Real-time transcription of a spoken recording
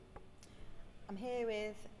I'm here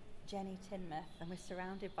with Jenny Tinmouth, and we're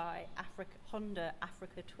surrounded by Honda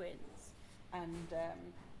Africa Twins and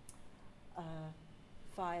uh,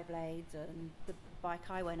 fire blades, and the bike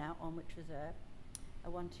I went out on, which was a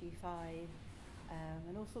 125,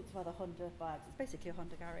 and all sorts of other Honda bikes. It's basically a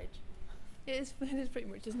Honda garage. It is pretty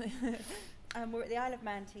much, isn't it? We're at the Isle of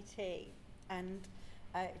Man TT, and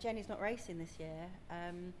Jenny's not racing this year,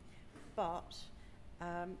 but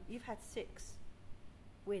you've had 6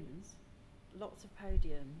 wins, lots of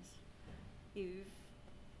podiums.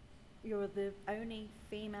 You're the only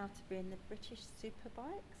female to be in the British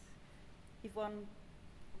Superbikes.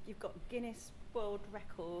 You've got Guinness World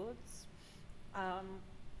Records.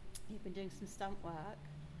 You've been doing some stunt work,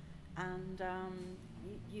 and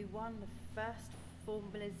you won the first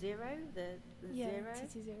Formula Zero, the Zero?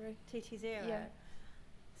 TT0. Yeah.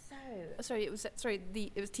 So it was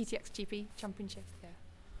TTX GP Championship. Yeah.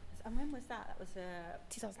 And when was that? That was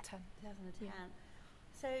 2010. 2010. Yeah.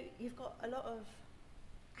 So you've got a lot of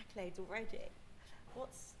accolades already.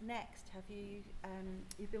 What's next? Have you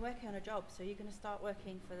you've been working on a job, so you're going to start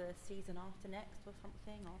working for the season after next or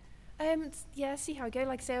something? Or Yeah, see how I go.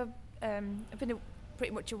 Like I say, I've been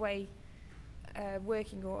pretty much away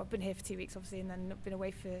working, or I've been here for 2 weeks obviously, and then I've been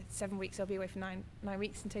away for 7 weeks. I'll be away for nine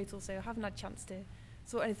weeks in total, so I haven't had a chance to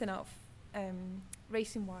sort anything out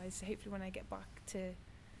racing wise. So hopefully when I get back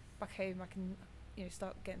home, I can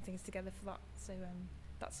start getting things together for that. So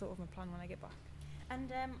that's sort of my plan when I get back.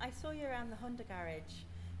 And I saw you around the Honda garage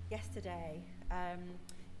yesterday.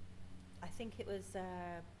 I think it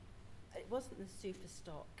wasn't the super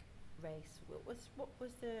stock race. What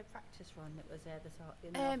was the practice run that was there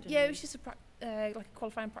in the afternoon? Yeah, it was just like a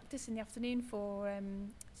qualifying practice in the afternoon for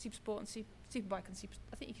Super Sport and Superbike and Super.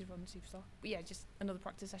 I think you could run Superstar, but yeah, just another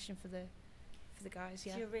practice session for the guys.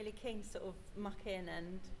 Yeah. So you're really keen to sort of muck in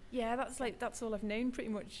and. Yeah, that's all I've known pretty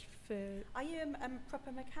much for. Are you a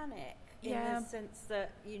proper mechanic in Yeah. the sense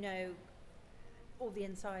that you know all the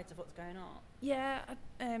insides of what's going on? Yeah,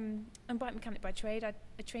 I'm a bike mechanic by trade. I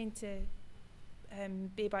trained to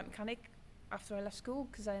be a bike mechanic after I left school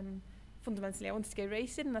because fundamentally I wanted to go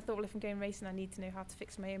racing, and I thought, well, if I'm going racing, I need to know how to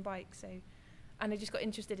fix my own bike. So, and I just got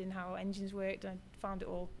interested in how engines worked, and I found it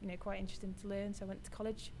all quite interesting to learn. So I went to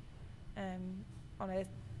college on a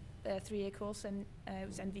 3-year course, and it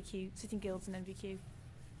was NVQ, Sitting Guilds and NVQ,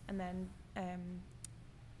 and then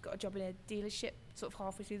got a job in a dealership sort of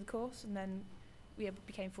halfway through the course, and then we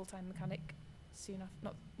became full-time mechanic soon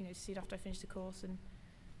after I finished the course, and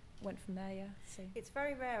went from there. Yeah. So it's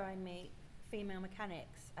very rare I meet female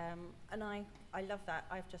mechanics, and I love that.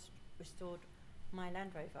 I've just restored my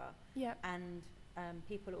Land Rover. Yeah. And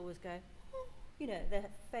people always go, oh, their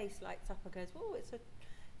face lights up and goes, oh,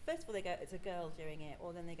 first of all they go, it's a girl doing it,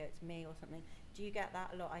 or then they go, it's me or something. Do you get that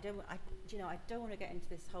a lot? I don't want to get into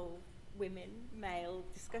this whole women male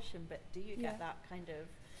discussion, but do you get that kind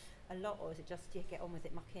of a lot, or is it just you get on with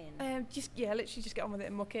it, muck in? Literally just get on with it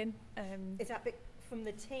and muck in. Is that from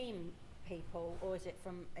the team people, or is it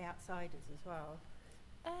from the outsiders as well?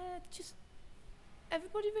 Just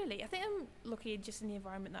everybody really. I think I'm lucky just in the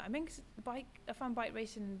environment that I'm in, because I find bike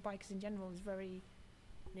racing and bikers in general is very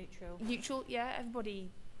neutral. Yeah,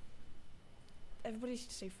 everybody's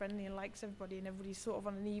just so friendly and likes everybody, and everybody's sort of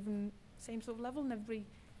on an even same sort of level, and everybody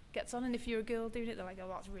gets on. And if you're a girl doing it, they're like, oh,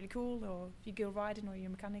 that's really cool. Or if you're girl riding, or you're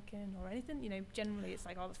mechanicking or anything, generally it's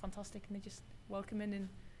like, oh, that's fantastic, and they just welcome in. And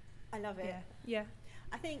I love it. Yeah.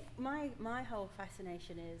 I think my whole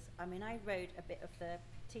fascination is, I rode a bit of the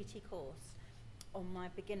TT course on my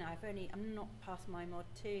beginner. I'm not past my mod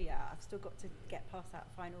 2 yet. I've still got to get past that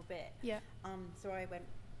final bit. Yeah. So I went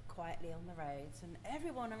quietly on the roads, and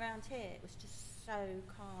everyone around here was just so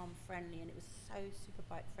calm, friendly, and it was so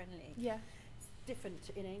superbike friendly. Yeah. It's different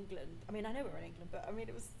in England. I know we're in England, but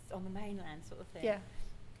it was on the mainland sort of thing. Yeah.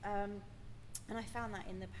 And I found that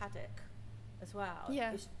in the paddock as well.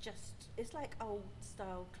 Yeah. It's like old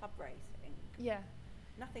style club racing. Yeah.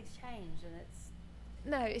 Nothing's changed,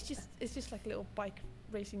 and it's just like a little bike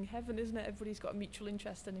racing heaven, isn't it? Everybody's got a mutual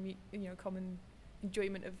interest and a common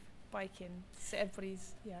enjoyment of biking. So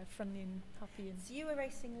everybody's friendly and happy. And so you were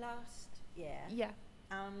racing last year. Yeah.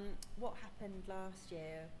 What happened last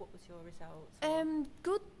year? What was your results?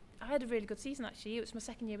 Good. I had a really good season actually. It was my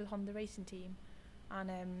second year with the Honda racing team,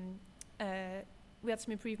 and we had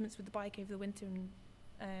some improvements with the bike over the winter,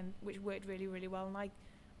 and which worked really, really well. And I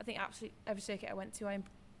think absolutely every circuit I went to, I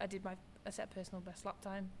set a personal best lap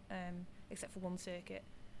time, except for one circuit.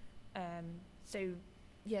 So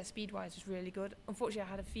yeah, speed wise was really good. Unfortunately,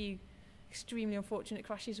 I had a few extremely unfortunate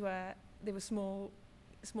crashes where there were small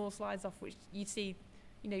slides off, which you'd see,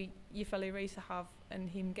 your fellow racer have, and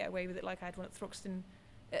him get away with it. Like I had one at Thruxton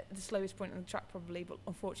at the slowest point on the track probably, but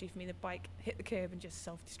unfortunately for me, the bike hit the curb and just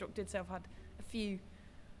self-destructed. So I had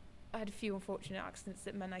a few unfortunate accidents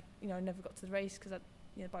that meant I never got to the race because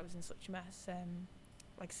the bike was in such a mess.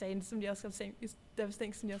 Like saying somebody else have the same, it's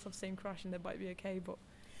devastating. Somebody else have the same crash and they might be okay, but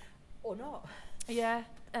or not. Yeah.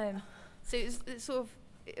 So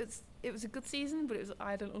it was a good season, but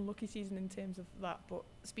I had an unlucky season in terms of that. But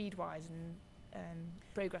speed-wise and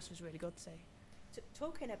progress was really good. So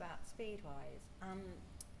talking about speed-wise,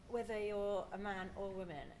 whether you're a man or a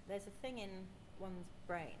woman, there's a thing in one's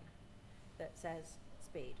brain that says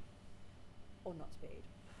speed or not speed.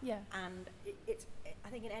 yeah, And I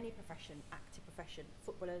think in any profession, active profession,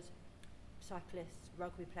 footballers, cyclists,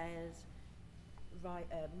 rugby players,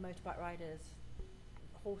 motorbike riders,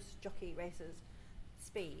 horse jockey racers,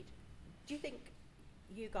 speed. Do you think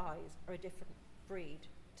you guys are a different breed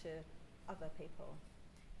to other people?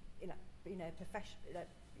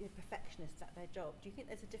 You're perfectionists at their job. Do you think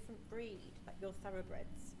there's a different breed, like you're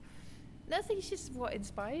thoroughbreds? I think it's just what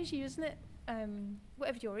inspires you, isn't it?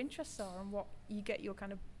 Whatever your interests are and what you get your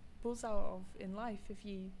kind of buzz out of in life. If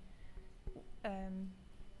you, I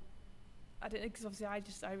don't know, because obviously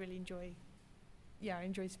I really enjoy, I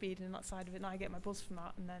enjoy speed and that side of it, and I get my buzz from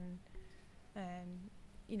that. And then,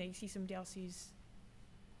 you see somebody else who's,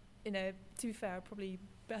 to be fair, probably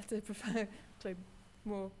prefer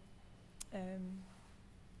more,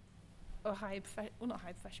 or not high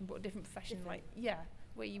profession, but a different profession,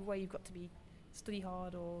 where you've got to study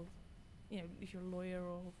hard, or if you're a lawyer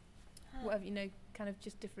or whatever, kind of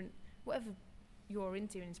just different, whatever you're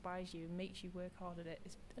into and inspires you and makes you work hard at it.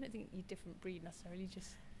 I don't think you're different breed necessarily,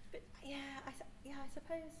 just. But I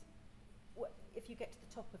suppose if you get to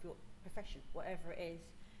the top of your profession, whatever it is,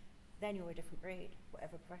 then you're a different breed,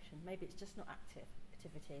 whatever profession. Maybe it's just not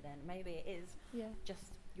activity then. Maybe it is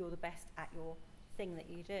just you're the best at your thing that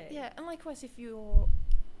you do. Yeah, and likewise if you're,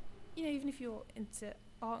 even if you're into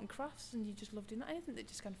art and crafts and you just love doing that, anything that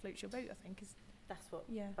just kind of floats your boat, I think is. That's what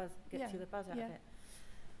gets you the buzz out of it.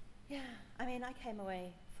 Yeah, I mean, I came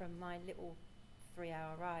away from my little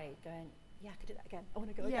 3-hour ride going, I could do that again. I want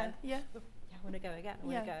to go again. Yeah. I want to go again. I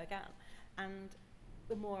want to go again. And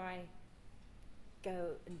the more I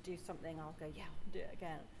go and do something, I'll go, I want to do it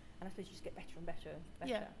again. And I suppose you just get better and better and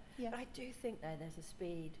better. Yeah. But I do think there's a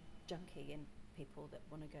speed junkie in people that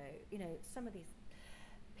want to go. Some of these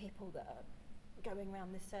people that are going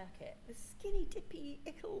around this circuit, the skinny dippy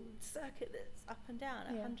ickle circuit that's up and down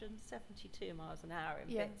at 172 miles an hour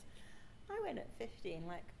in bits. I went at 15,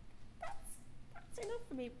 like that's enough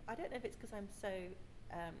for me. I don't know if it's because I'm so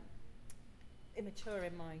immature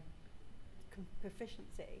in my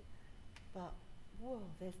proficiency, but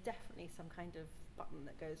there's definitely some kind of button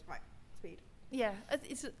that goes right speed. Yeah,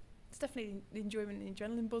 it's definitely the enjoyment and the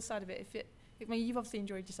adrenaline buzz side of it. You've obviously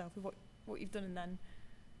enjoyed yourself with what you've done, and then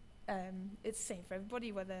it's the same for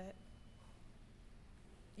everybody, whether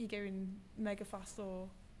you're going mega fast or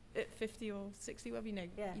at 50 or 60, whatever, you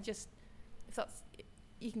just,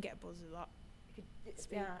 you can get a buzz with that.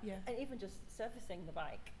 Speed, and even just servicing the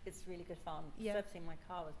bike, it's really good fun. Servicing my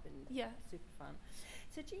car has been super fun.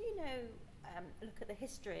 So do you look at the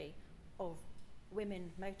history of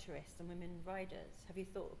women motorists and women riders? Have you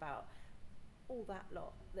thought about all that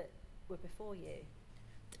lot that were before you?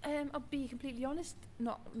 I'll be completely honest,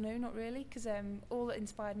 not really, because all that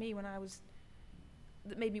inspired me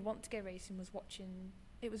that made me want to go racing was watching.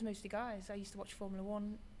 It was mostly guys. I used to watch Formula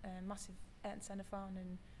One, massive Ayrton Senna fan,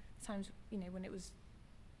 and times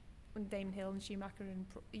when Damon Hill and Schumacher and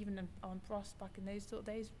even on Prost back in those sort of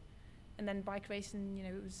days, and then bike racing.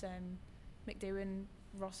 It was Mick Doohan,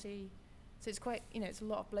 Rossi. So it's quite it's a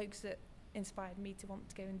lot of blokes that inspired me to want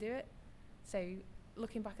to go and do it. So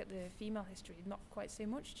looking back at the female history, not quite so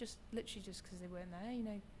much, just literally just because they weren't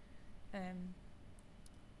there,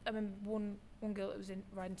 I remember one girl that was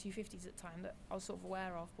riding 250s at the time that I was sort of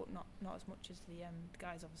aware of, but not as much as the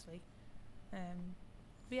guys, obviously.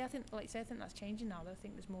 But I think, like you say, I think that's changing now. I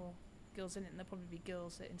think there's more girls in it, and there'll probably be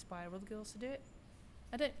girls that inspire other girls to do it.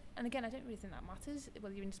 I don't really think that matters,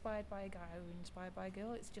 whether you're inspired by a guy or you're inspired by a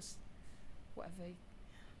girl. It's just whatever.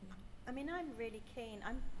 I mean, I'm really keen.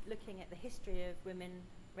 I'm looking at the history of women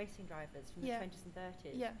racing drivers from the 20s and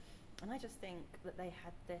 30s. Yeah. And I just think that they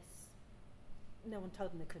had this, no one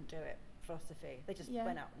told them they couldn't do it, philosophy. They just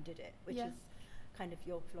went out and did it, which is kind of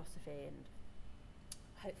your philosophy and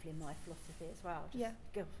hopefully my philosophy as well. Just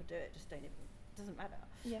go off and do it, just don't even, it doesn't matter.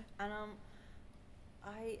 Yeah. And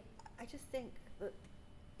I just think that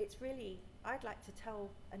it's really, I'd like to tell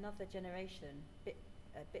another generation,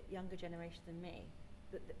 a bit younger generation than me,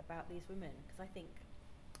 about these women, because I think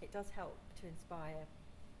it does help to inspire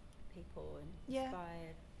people and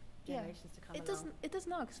inspire generations to come It along. doesn't. It does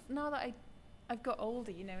now, because now that I've got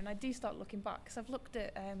older, you know, and I do start looking back, because I've looked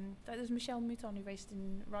at there's Michelle Mouton who raced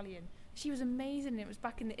in rallying. She was amazing. It was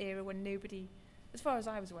back in the era when nobody, as far as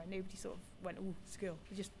I was aware, nobody sort of went, oh, it's a girl.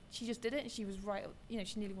 She just did it, and she was right. You know,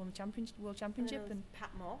 she nearly won the world championship. And then there was Pat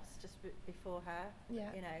Moss just before her.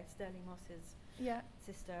 Yeah. You know, Sterling Moss's Yeah.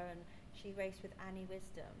 sister, and she raced with Annie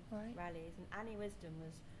Wisdom Right. rallies, and Annie Wisdom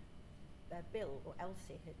was Bill, or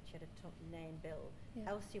Elsie, she had a name Bill. Yeah.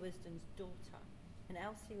 Elsie Wisdom's daughter, and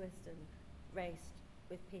Elsie Wisdom raced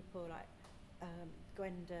with people like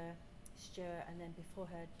Gwenda Stewart, and then before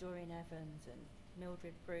her Doreen Evans and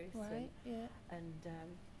Mildred Bruce, Right. Yeah. and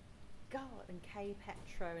God, and Kay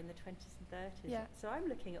Petro in the 20s and 30s. Yeah. So I'm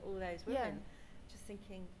looking at all those Yeah. women, just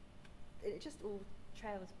thinking, it just all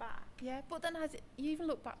trails back. Yeah, but then you even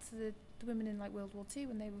look back to the women in like World War II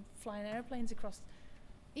when they were flying airplanes across.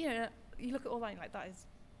 You know, you look at all that and you're like, that is.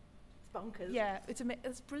 It's bonkers. Yeah,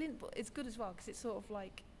 it's brilliant, but it's good as well, because it's sort of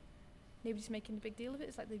like nobody's making a big deal of it.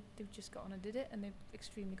 It's like they've just got on and did it, and they're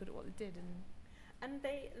extremely good at what they did. And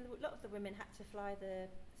a lot of the women had to fly the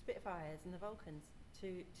Spitfires and the Vulcans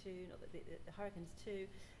not the Hurricanes to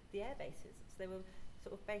the air bases. So they were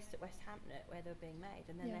sort of based at West Hampnet where they were being made,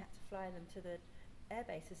 and then Yeah. they had to fly them to the air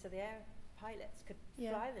bases so the air pilots could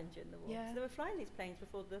Yeah. fly them during the war. Yeah. So they were flying these planes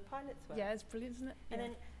before the pilots were. Yeah, it's brilliant, isn't it? And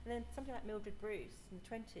Yeah. then something like Mildred Bruce in the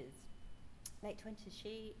 20s, late 20s,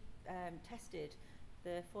 she tested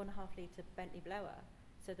the 4.5 litre Bentley blower,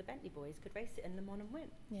 so the Bentley boys could race it in Le Mans and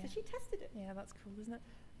win. Yeah. So she tested it. Yeah, that's cool, isn't it?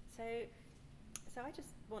 So I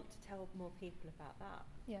just want to tell more people about that.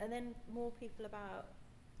 Yeah. And then more people about,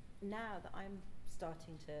 now that I'm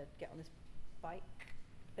starting to get on this bike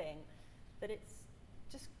thing, that it's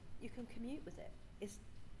just, you can commute with it.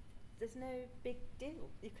 There's no big deal.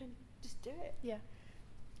 You can just do it. Yeah.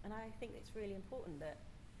 And I think it's really important that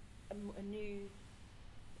a new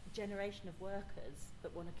generation of workers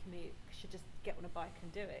that want to commute should just get on a bike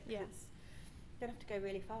and do it. 'Cause Yeah. you don't have to go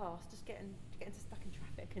really fast. Just get stuck in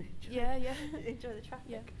traffic and enjoy, Yeah. enjoy the traffic.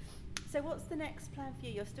 Yeah. So what's the next plan for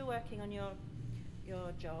you? You're still working on your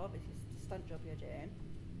job, it's a stunt job you're doing.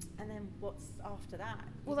 And then what's after that? Well,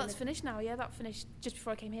 You're that's gonna- finished now. Yeah, that finished just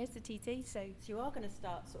before I came here to the TT. So So you are going to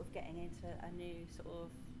start sort of getting into a new sort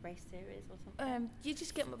of race series or something? you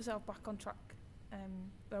just get myself back on track.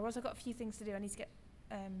 Whereas I've got a few things to do. I need to get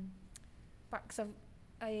back, because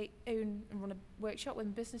I own and run a workshop with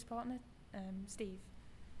my business partner, Steve.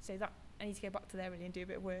 So that I need to go back to there really and do a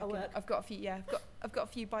bit of work. Oh, And work. I've got a few. Yeah, I've got a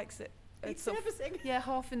few bikes that are Need sort of, servicing. yeah,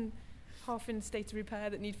 half in state of repair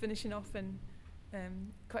that need finishing off, and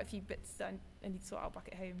quite a few bits that I need to sort out back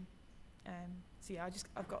at home. So yeah,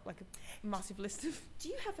 I've got like a massive list of. Do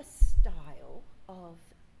you have a style of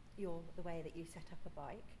the way that you set up a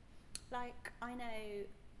bike? Like, I know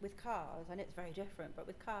with cars, I know it's very different, but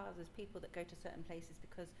with cars, there's people that go to certain places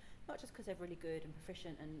because, not just because they're really good and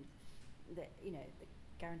proficient and that, you know, they're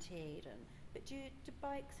guaranteed, but do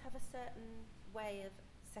bikes have a certain way of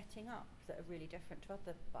setting up that are really different to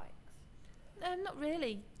other bikes? Not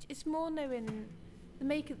really. It's more knowing the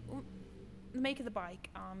make of the bike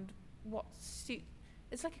and what suit.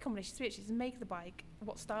 It's like a combination of three actually. It's the make of the bike,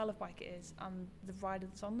 what style of bike it is, and the rider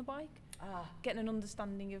that's on the bike. Getting an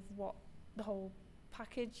understanding of what the whole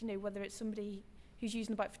package, you know, whether it's somebody who's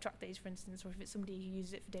using the bike for track days, for instance, or if it's somebody who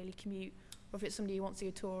uses it for daily commute, or if it's somebody who wants to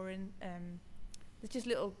go touring. There's just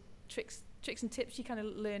little tricks and tips you kind of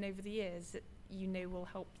learn over the years that you know will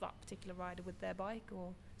help that particular rider with their bike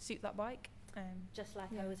or suit that bike. Just like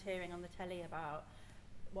Yeah. I was hearing on the telly about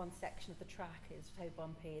one section of the track is so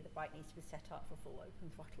bumpy, the bike needs to be set up for full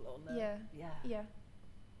open throttle on the... Yeah.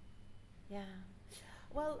 Yeah.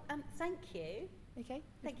 Well, thank you. Okay.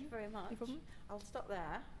 Thank you very much. No problem. I'll stop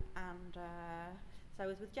there. And so I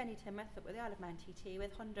was with Jenny Timothy with the Isle of Man TT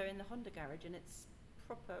with Honda in the Honda garage, and it's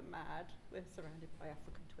proper mad. We're surrounded by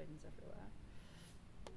African twins everywhere.